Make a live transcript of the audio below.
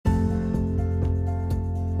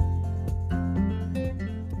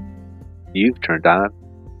You've turned on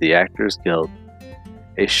The Actors Guild,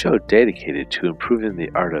 a show dedicated to improving the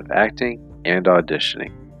art of acting and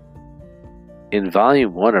auditioning. In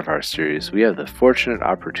Volume 1 of our series, we have the fortunate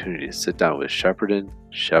opportunity to sit down with Shepparton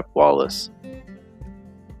Shep Wallace.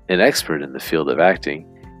 An expert in the field of acting,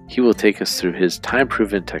 he will take us through his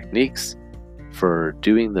time-proven techniques for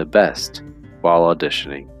doing the best while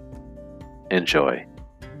auditioning. Enjoy.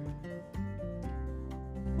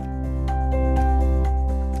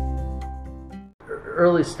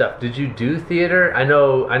 Early stuff. Did you do theater? I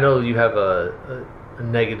know you have a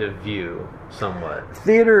negative view somewhat.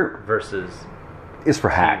 Theater versus is for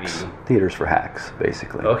TV. hacks. Theater's for hacks,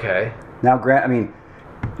 basically. Okay. Now,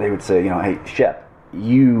 they would say, hey, Shep,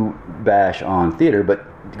 you bash on theater, but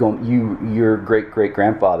your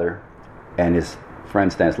great-great-grandfather and his friend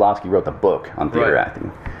Stanislavski wrote the book on theater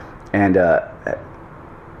acting. And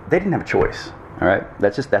they didn't have a choice, all right?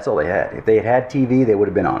 That's all they had. If they had TV, they would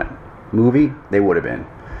have been on it. Movie, they would have been.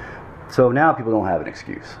 So now people don't have an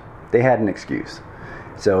excuse. They had an excuse.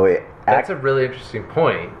 So that's a really interesting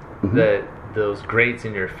point, that those greats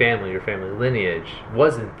in your family lineage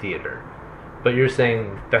was in theater. But you're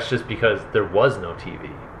saying that's just because there was no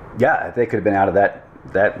TV. Yeah, if they could have been out of that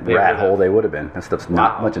rat hole, they would have been. That stuff's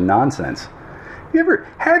not much of nonsense.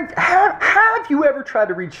 Have you ever tried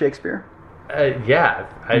to read Shakespeare? Yeah.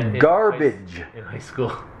 Garbage. In high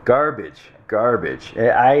school. Garbage.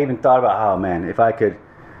 I even thought about, if I could,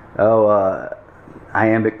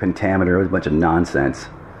 iambic pentameter, it was a bunch of nonsense.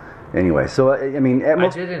 Anyway, so, I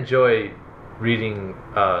did enjoy reading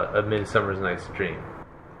A Midsummer Night's Dream.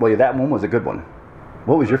 Well, yeah, that one was a good one.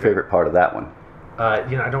 What was your favorite part of that one? I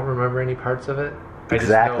don't remember any parts of it. Exactly.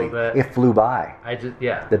 I just know that it flew by.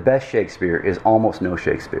 Yeah. The best Shakespeare is almost no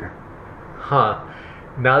Shakespeare. Huh.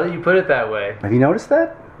 Now that you put it that way. Have you noticed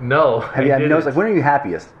that? No. Have you noticed, when are you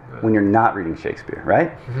happiest? When you're not reading Shakespeare,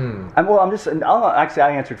 right?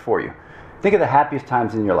 I answered for you. Think of the happiest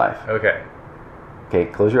times in your life. Okay.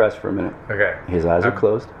 Okay, close your eyes for a minute. Okay. His eyes are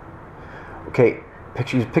closed. Okay,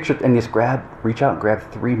 picture, and just reach out and grab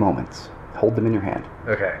 3 moments. Hold them in your hand.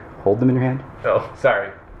 Okay. Hold them in your hand. Oh,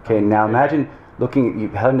 sorry. Okay, now imagine looking at you,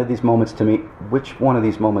 handing these moments to me. Which one of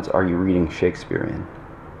these moments are you reading Shakespeare in?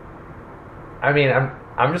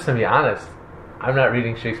 I'm just going to be honest. I'm not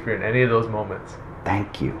reading Shakespeare in any of those moments.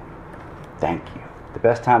 Thank you. The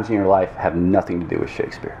best times in your life have nothing to do with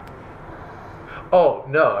Shakespeare. Oh,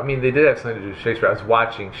 no. They did have something to do with Shakespeare. I was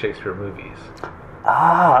watching Shakespeare movies.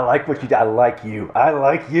 I like what you did. I like you.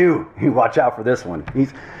 You watch out for this one.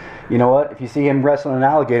 You know what? If you see him wrestling an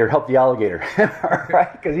alligator, help the alligator. All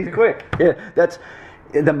right? Because he's quick. Yeah,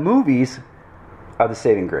 the movies are the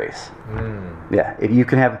saving grace. Yeah, if you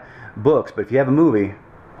can have books, but if you have a movie,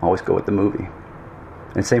 always go with the movie.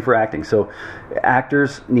 And same for acting. So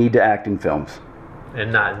actors need to act in films.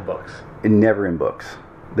 And not in books. And never in books.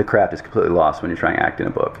 The craft is completely lost when you're trying to act in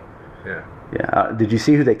a book. Yeah. Yeah. Did you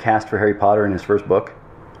see who they cast for Harry Potter in his first book?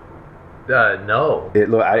 No.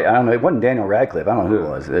 I don't know. It wasn't Daniel Radcliffe. I don't know who it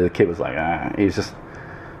was. The kid was like, he's just,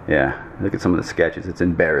 yeah. Look at some of the sketches. It's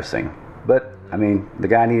embarrassing. But, the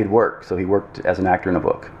guy needed work, so he worked as an actor in a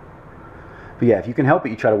book. But yeah, if you can help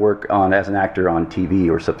it, you try to work as an actor on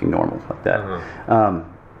TV or something normal like that.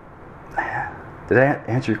 Did that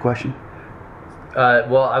answer your question?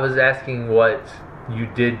 Well, I was asking what you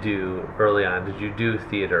did do early on. Did you do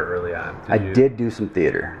theater early on? I did do some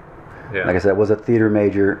theater. Yeah. Like I said, I was a theater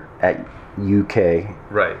major at UK.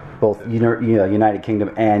 Right. Both United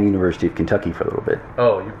Kingdom and University of Kentucky for a little bit.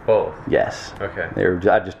 Oh, you both? Yes. Okay. They were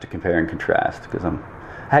just to compare and contrast because I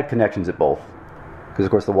had connections at both. Because,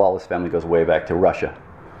 of course, the Wallace family goes way back to Russia.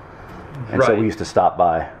 And so we used to stop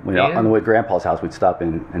by. On the way to Grandpa's house, we'd stop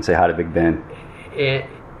in and say hi to Big Ben.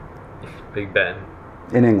 Big Ben?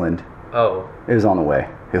 In England. Oh. It was on the way.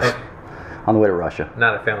 It was on the way to Russia.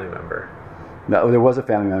 Not a family member? No, there was a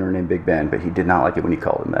family member named Big Ben, but he did not like it when you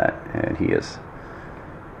called him that. And he's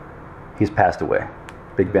passed away.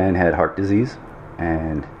 Big Ben had heart disease.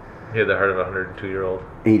 And he had the heart of a 102-year-old?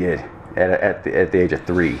 He did. At the age of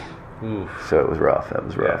 3. Oof. So it was rough. That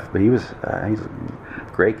was rough. Yeah. But he's a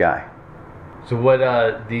great guy. So what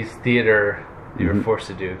these theater you were forced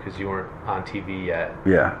to do because you weren't on TV yet?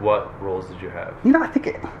 Yeah. What roles did you have?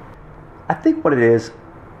 I think what it is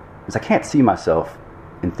I can't see myself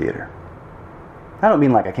in theater. I don't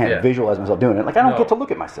mean like I can't visualize myself doing it. Like I don't get to look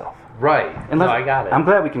at myself. Right. I got it. I'm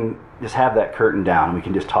glad we can just have that curtain down and we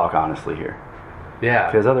can just talk honestly here. Yeah.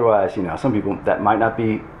 Because otherwise, some people that might not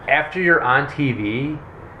be. After you're on TV,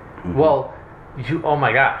 well, oh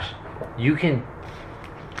my gosh, you can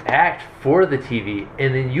act for the TV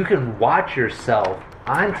and then you can watch yourself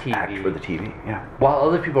on TV. Act for the TV, yeah. While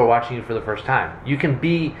other people are watching you for the first time. You can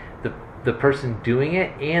be the person doing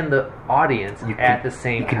it and the audience at the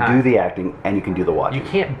same time. You can do the acting and you can do the watching. You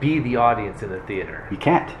can't be the audience in the theater. You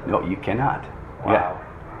can't. No, you cannot. Wow.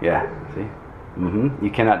 Yeah. See?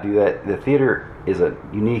 You cannot do that. The theater is a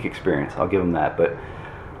unique experience. I'll give them that. But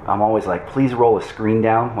I'm always like, please roll a screen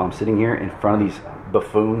down while I'm sitting here in front of these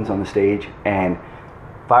buffoons on the stage and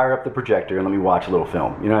fire up the projector and let me watch a little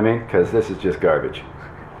film. You know what I mean? Because this is just garbage.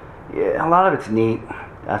 Yeah, a lot of it's neat.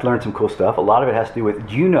 I've learned some cool stuff. A lot of it has to do with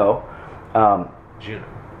Juno.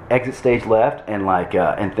 Exit stage left and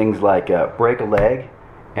and things like break a leg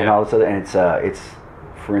and all this other, and it's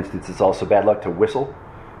for instance, it's also bad luck to whistle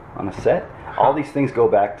on a set. All these things go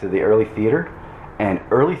back to the early theater, and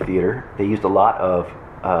early theater they used a lot of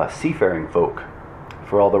seafaring folk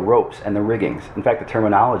for all the ropes and the riggings. In fact, the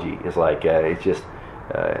terminology is it's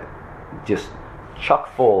just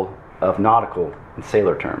chock full of nautical and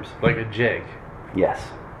sailor terms. Like a jig. Yes.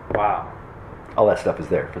 Wow. All that stuff is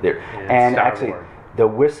there for theater. Yeah, and Star actually, Wars. The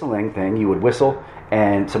whistling thing, you would whistle,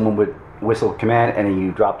 and someone would whistle command, and then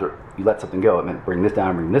you let something go. It meant bring this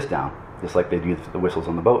down, just like they do the whistles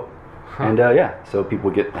on the boat. Huh. And so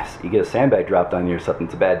people you get a sandbag dropped on you or something.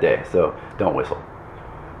 It's a bad day, so don't whistle.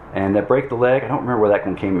 And that break the leg, I don't remember where that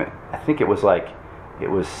one came in. I think it was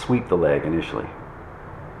sweep the leg initially.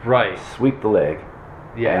 Right. Sweep the leg.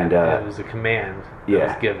 Yeah. And it was a command that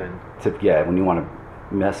was given. When you want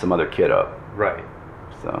to mess some other kid up. Right.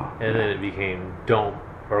 So. And then it became don't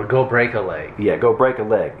or go break a leg. Yeah, go break a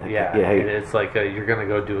leg. Yeah. Hey, and it's like you're gonna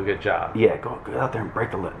go do a good job. Yeah, go out there and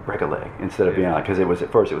break a leg instead of being like, because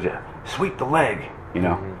at first it was sweep the leg, you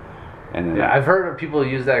know. Mm-hmm. And then I've heard people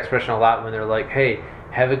use that expression a lot when they're like, hey,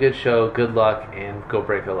 have a good show, good luck, and go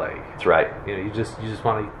break a leg. That's right. You know, you just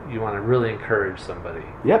want to really encourage somebody.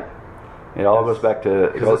 Yep. It all goes back to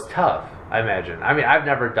because it's tough. I imagine. I mean, I've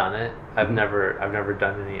never done it. I've never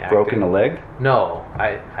done any acting. Broken a leg? No,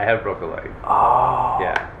 I have broke a leg. Oh.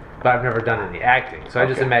 Yeah, but I've never done any acting. So I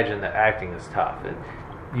just imagine that acting is tough, and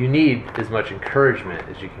you need as much encouragement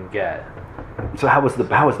as you can get. So how was the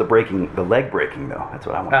leg breaking though? That's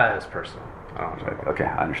what I want. That's personal. I don't want to talk about. Okay,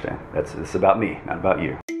 I understand. It's about me, not about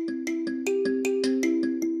you.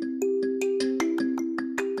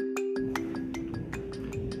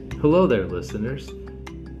 Hello there, listeners.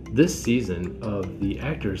 This season of the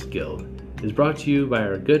Actors Guild is brought to you by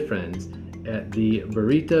our good friends at the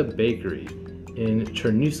Burrita Bakery in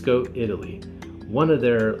Cernusco, Italy. One of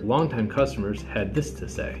their longtime customers had this to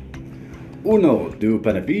say. Uno due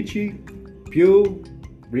panifici più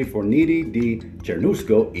riforniti di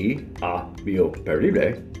Cernusco e a mio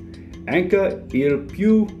parere anche il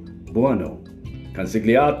più buono,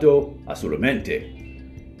 consigliato assolutamente.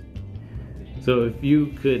 So if you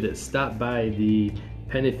could stop by the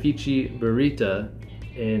Panifici Burrita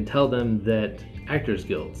and tell them that Actors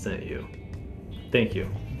Guild sent you. Thank you.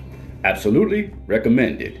 Absolutely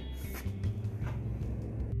recommended.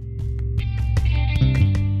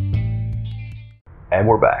 And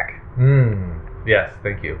we're back. Yes,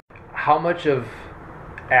 thank you. How much of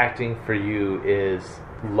acting for you is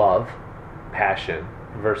love, passion,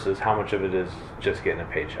 versus how much of it is just getting a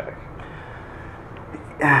paycheck?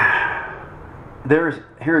 There's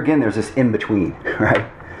this in between, right?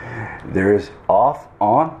 There's off,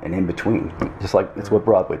 on, and in between. Just like it's what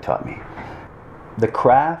Broadway taught me. The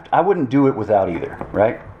craft, I wouldn't do it without either,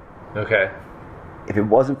 right? Okay. If it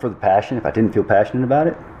wasn't for the passion, if I didn't feel passionate about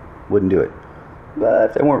it, wouldn't do it. But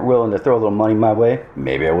if they weren't willing to throw a little money my way,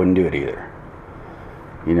 maybe I wouldn't do it either.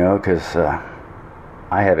 You know, because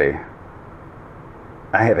I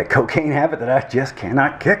have a cocaine habit that I just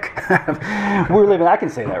cannot kick. We're living, I can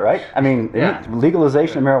say that, right? I mean,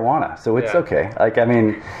 legalization of marijuana, so it's okay. Like, I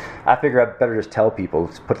mean, I figure I better just tell people,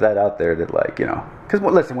 just put that out there that, like, you know, because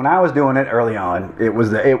listen, when I was doing it early on, it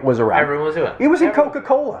was around. Everyone was doing it. It was in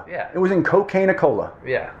Coca-Cola. Yeah. It was in Cocaine-a-Cola.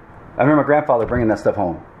 Yeah. I remember my grandfather bringing that stuff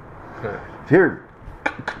home. Here,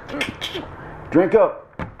 drink up,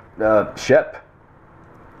 Shep.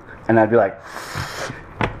 And I'd be like,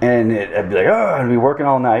 I'd be like, oh, I'd be working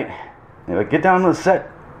all night. And I'd get down to the set,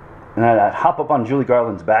 and I'd hop up on Julie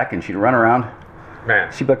Garland's back, and she'd run around.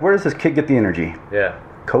 Man. She'd be like, where does this kid get the energy? Yeah.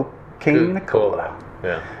 Cocaine-a-Cola.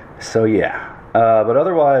 Yeah. So yeah, but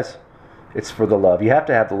otherwise, it's for the love. You have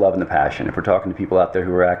to have the love and the passion. If we're talking to people out there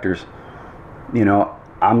who are actors, you know,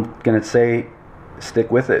 I'm gonna say,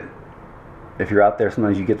 stick with it. If you're out there,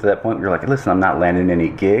 sometimes you get to that point where you're like, listen, I'm not landing any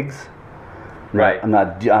gigs. Right.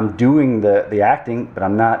 I'm doing the acting, but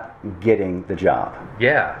I'm not getting the job.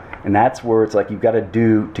 Yeah. And that's where it's like you've got to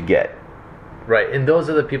do to get. Right. And those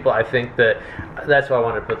are the people I think that's why I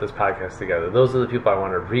want to put this podcast together. Those are the people I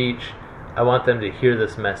want to reach. I want them to hear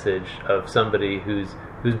this message of somebody who's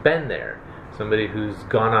been there. somebody who's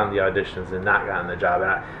gone on the auditions and not gotten the job,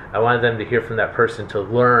 and I wanted them to hear from that person to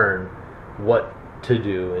learn what to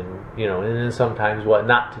do, and and then sometimes what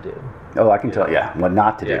not to do. Oh, I can tell. Yeah, what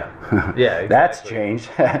not to do. Yeah, exactly. That's changed.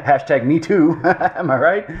 Hashtag me too. Am I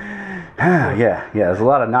right? Yeah. There's a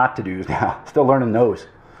lot of not to dos now. Still learning those.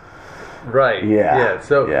 Right. Yeah.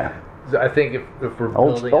 So I think if we're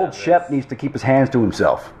building old Shep needs to keep his hands to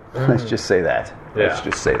himself. Let's just say that. Yeah. Let's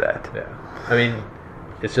just say that. Yeah. I mean,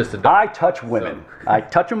 it's just a. I touch women. So. I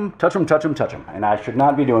touch them, and I should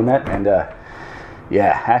not be doing that. And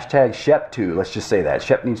hashtag Shep too. Let's just say that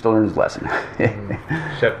Shep needs to learn his lesson.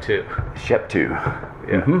 Shep too. Shep too.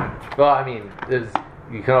 Yeah. Mm-hmm. Well, I mean,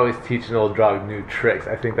 you can always teach an old dog new tricks.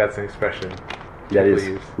 I think that's an expression. That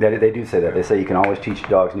is. They do say that. They say you can always teach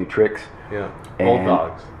dogs new tricks. Yeah.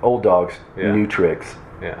 Old dogs. New tricks.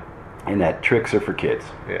 Yeah. And that tricks are for kids.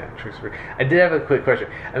 Yeah, tricks are for. I did have a quick question.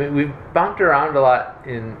 I mean, we've bounced around a lot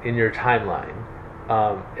in your timeline,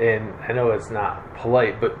 and I know it's not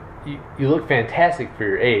polite, but you look fantastic for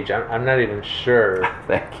your age. I'm not even sure.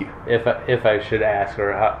 Thank you. If I should ask,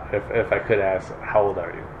 or if I could ask, how old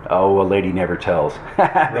are you? Oh, a lady never tells.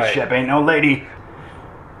 Right. Shep ain't no lady.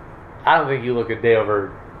 I don't think you look a day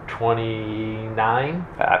over 29.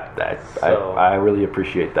 I really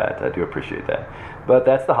appreciate that. I do appreciate that. But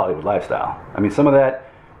that's the Hollywood lifestyle. I mean, some of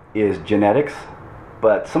that is genetics,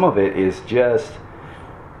 but some of it is just,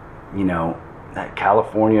 that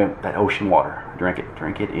California, that ocean water. Drink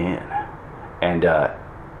it in. And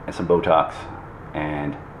some Botox.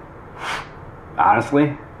 And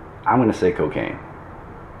honestly, I'm going to say cocaine.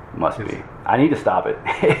 Must be. I need to stop it.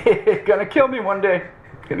 It's going to kill me one day.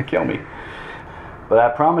 It's going to kill me. But I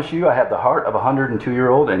promise you, I have the heart of a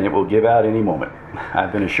 102-year-old, and it will give out any moment.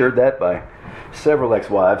 I've been assured that by several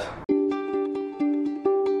ex-wives.